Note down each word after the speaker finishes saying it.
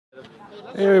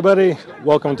Hey everybody,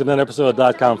 welcome to another episode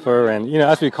of Com Pho. And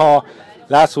as we recall,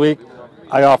 last week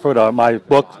I offered my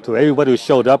book to everybody who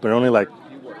showed up, and only like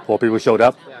 4 people showed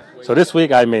up. So this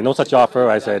week I made no such offer.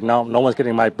 I said no one's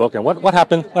getting my book. And what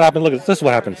happened? What happened? Look, this is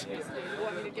what happens.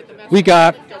 We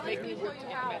got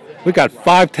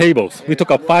 5 tables. We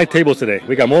took up 5 tables today.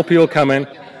 We got more people coming,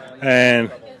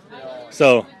 and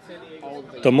so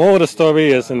the moral of the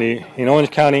story is in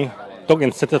Orange County, don't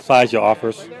incentivize your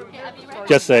offers.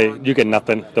 Just say you get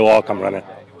nothing, they'll all come running.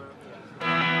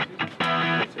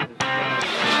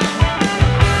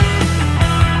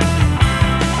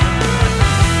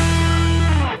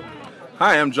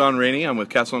 Hi, I'm John Rainey. I'm with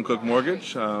Castle & Cook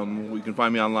Mortgage. You can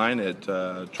find me online at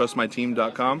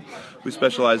trustmyteam.com. We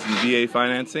specialize in VA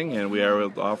financing, and we are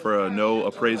able to offer a no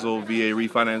appraisal VA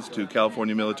refinance to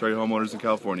California military homeowners in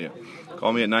California.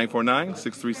 Call me at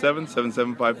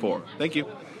 949-637-7754. Thank you.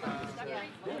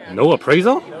 No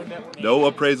appraisal? No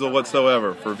appraisal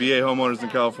whatsoever for VA homeowners in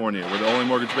California. We're the only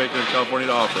mortgage banker in California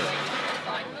to offer.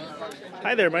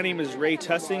 Hi there, my name is Ray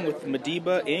Tussing with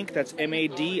Madiba Inc. That's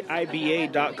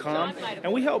MADIBA.com,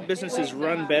 and we help businesses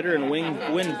run better and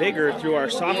win bigger through our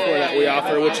software that we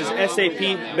offer, which is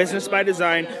SAP Business by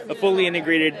Design, a fully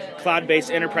integrated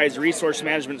cloud-based enterprise resource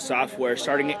management software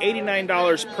starting at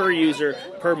 $89 per user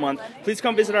per month. Please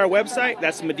come visit our website.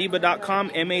 That's Madiba.com,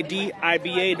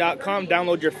 MADIBA.com.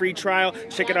 Download your free trial.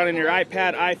 Check it out on your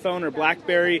iPad, iPhone, or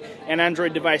BlackBerry and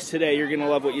Android device today. You're going to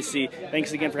love what you see.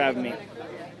 Thanks again for having me.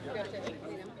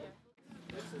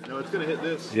 No, it's gonna hit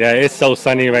this. Yeah, it's so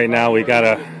sunny right now. We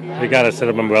gotta set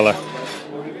up umbrella.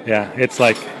 Yeah, it's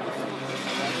like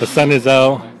the sun is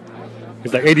out.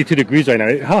 It's like 82 degrees right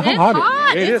now. How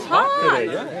hot? It is hot today.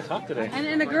 Yeah, it's hot today.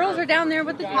 And the girls are down there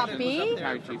with the puppy.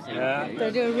 Yeah.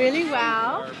 They're doing really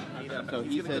well.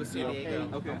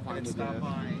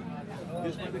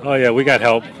 Oh yeah, we got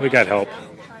help. We got help.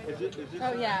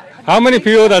 Oh yeah. How many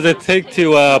people does it take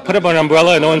to put up an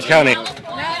umbrella in Orange County? No,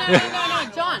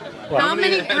 John. How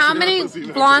many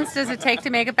blondes does it take to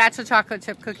make a batch of chocolate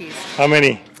chip cookies? How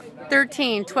many?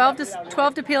 13. 12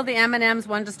 to peel the M&Ms,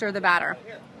 1 to stir the batter.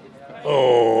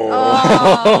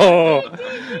 Oh.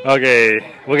 Okay,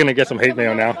 we're gonna get some hate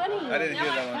mail now. I didn't hear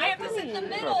that one. I have to sit in the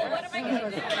middle. What am I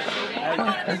going to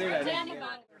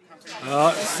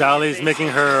do? Sally's making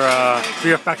her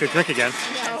Fear Factor drink again.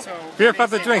 Fear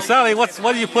Factor drink. Sally, what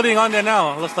are you putting on there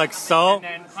now? It looks like salt.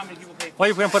 What are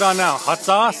you going to put on now? Hot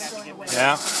sauce?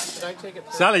 Yeah.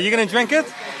 Sally, you going to drink it?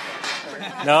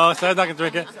 No, Sally's not going to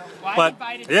drink it. But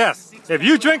yes, if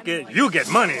you drink it, you get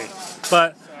money.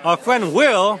 But our friend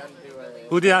Will,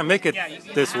 who did not make it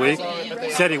this week,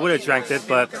 said he would have drank it.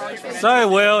 But sorry,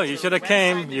 Will, you should have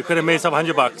came. You could have made some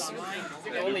 $100.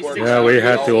 Yeah, we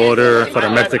had to order for the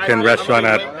Mexican restaurant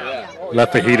at La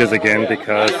Fajitas again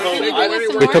because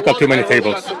we took up too many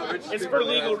tables. It's for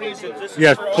legal reasons.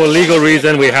 Yes, for legal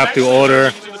reason we have to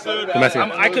order the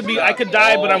Mexican. I could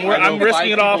die, but I'm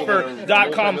risking it all for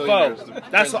 .com Pho.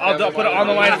 I'll put it on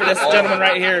the line for this gentleman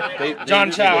right here, John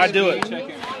Chow. I do it.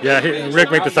 Yeah,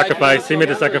 Rick made the sacrifice. He made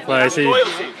the sacrifice.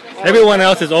 Everyone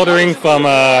else is ordering from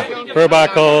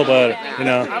Furbaco, but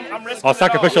our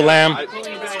sacrificial lamb.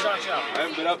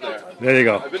 There you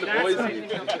go.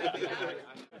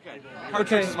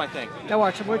 Okay, now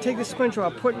watch, I'm going to take the sponge roll,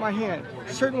 I'll put it in my hand.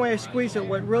 A certain way I squeeze it,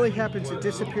 what really happens, it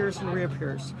disappears and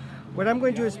reappears. What I'm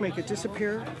going to do is make it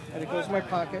disappear, and it goes in my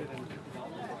pocket.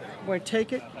 I'm going to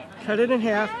take it, cut it in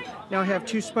half, now I have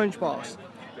 2 sponge balls.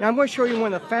 Now I'm going to show you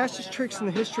one of the fastest tricks in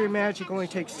the history of magic, only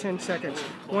takes 10 seconds.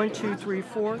 1, 2, 3,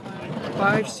 4,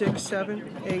 5, 6,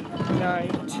 7, 8,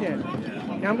 9, 10.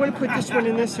 Now I'm going to put this one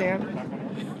in this hand.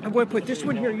 I'm going to put this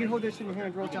one here. You hold this in your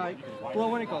hand real tight.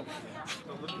 Blow and it goes.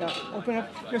 Now open up.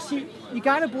 Now see, you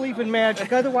got to believe in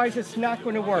magic. Otherwise, it's not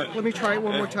going to work. Let me try it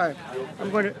one more time. I'm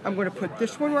going to put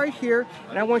this one right here,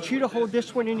 and I want you to hold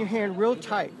this one in your hand real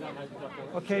tight.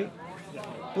 Okay.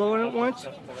 Blow it once.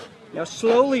 Now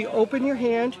slowly open your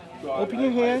hand. Open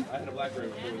your hand.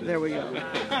 There we go.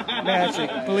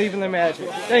 Magic. Believe in the magic.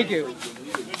 Thank you.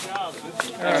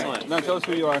 Excellent. Now tell us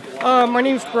who you are. My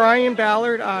name's Brian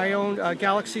Ballard. I own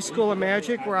Galaxy School of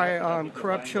Magic, where I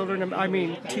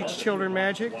teach children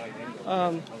magic.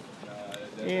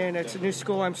 And it's a new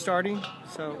school I'm starting.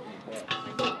 So,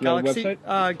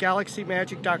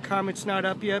 galaxymagic.com. It's not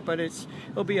up yet, but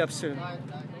it'll be up soon.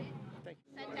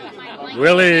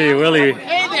 Really.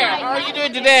 Hey there, how are you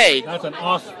doing today? That's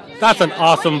an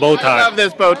awesome bow tie. I love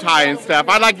this bow tie and stuff.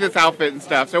 I like this outfit and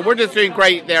stuff. So we're just doing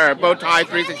great there at Bow Tie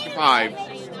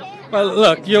 365. Well,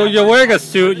 look, you're wearing a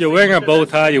suit, you're wearing a bow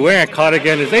tie, you're wearing a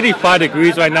cardigan. It's 85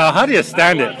 degrees right now. How do you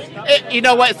stand it? You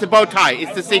know what? It's the bow tie.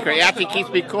 It's the secret. It actually keeps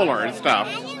me cooler and stuff.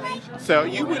 So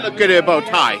you would look good in a bow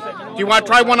tie. Do you want to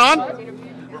try one on?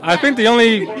 I think the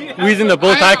only reason the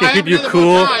bow tie can keep you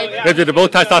cool is if the bow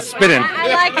tie starts spinning.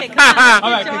 I like it. Come on. All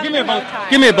right, give me a bow tie.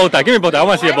 Give me a bow tie. Give me a bow tie. I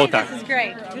want to see a bow tie. This is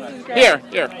great. Here.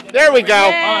 There we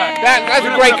go. That's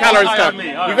a great color and stuff.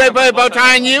 You ready to put a bow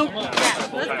tie on you?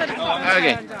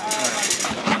 Okay.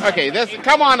 Okay,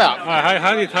 come on up. All right,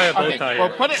 how do you tie a bow tie? Well,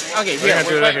 put it. Okay, here.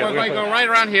 We're going to go right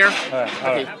around here.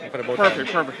 Okay,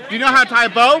 perfect. Do you know how to tie a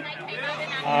bow?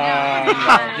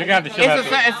 You're gonna have to show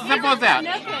It's as simple as that.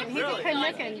 He's a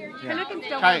Canuckin. Canuckins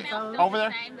don't Tie have bones. over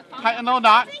there. Tighten a little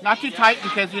knot, not too tight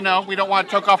because we don't want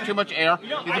to choke off too much air.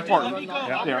 It's important.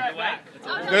 There.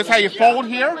 Notice how you fold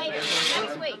here.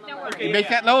 You make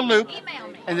that little loop,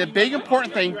 and the big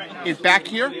important thing is back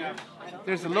here.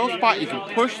 There's a little spot you can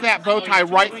push that bow tie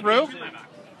right through.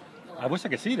 I wish I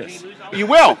could see this. You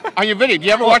will on your video. Do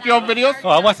you ever watch your own videos? Oh,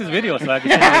 I watch this video so I can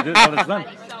see how it's done.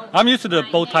 I'm used to the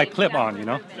bow tie clip on, you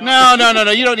know. No.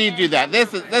 You don't need to do that.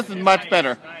 This is much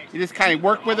better. You just kind of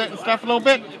work with it and stuff a little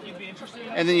bit,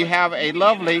 and then you have a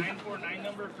lovely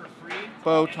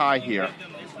bow tie here.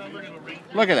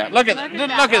 Look at that. Look at that.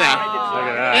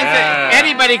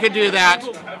 Anybody could do that.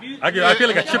 I feel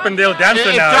like a Chippendale dancer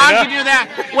if now. John could do that.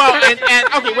 Well,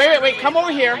 okay, wait. Come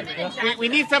over here. We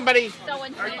need somebody.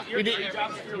 We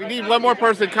need one more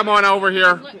person. Come on over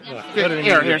here.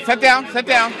 Here. Sit down. Sit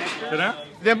down?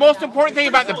 The most important thing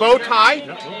about the bow tie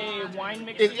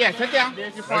is, sit down.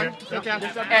 You're fine. Sit down.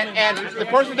 And the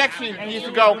person next to you needs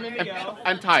to go and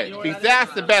untie it because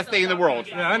that's the best thing in the world.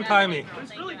 Yeah, untie me.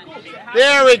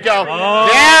 There we go. Oh.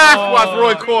 That's what's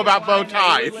really cool about bow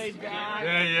ties.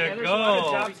 There you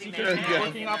go.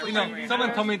 You know,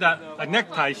 someone told me that a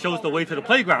necktie shows the way to the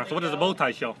playground. So what does a bow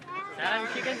tie show?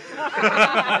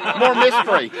 More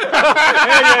mystery. There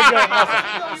you go.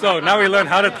 Awesome. So now we learned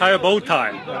how to tie a bow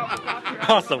tie.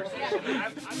 Awesome.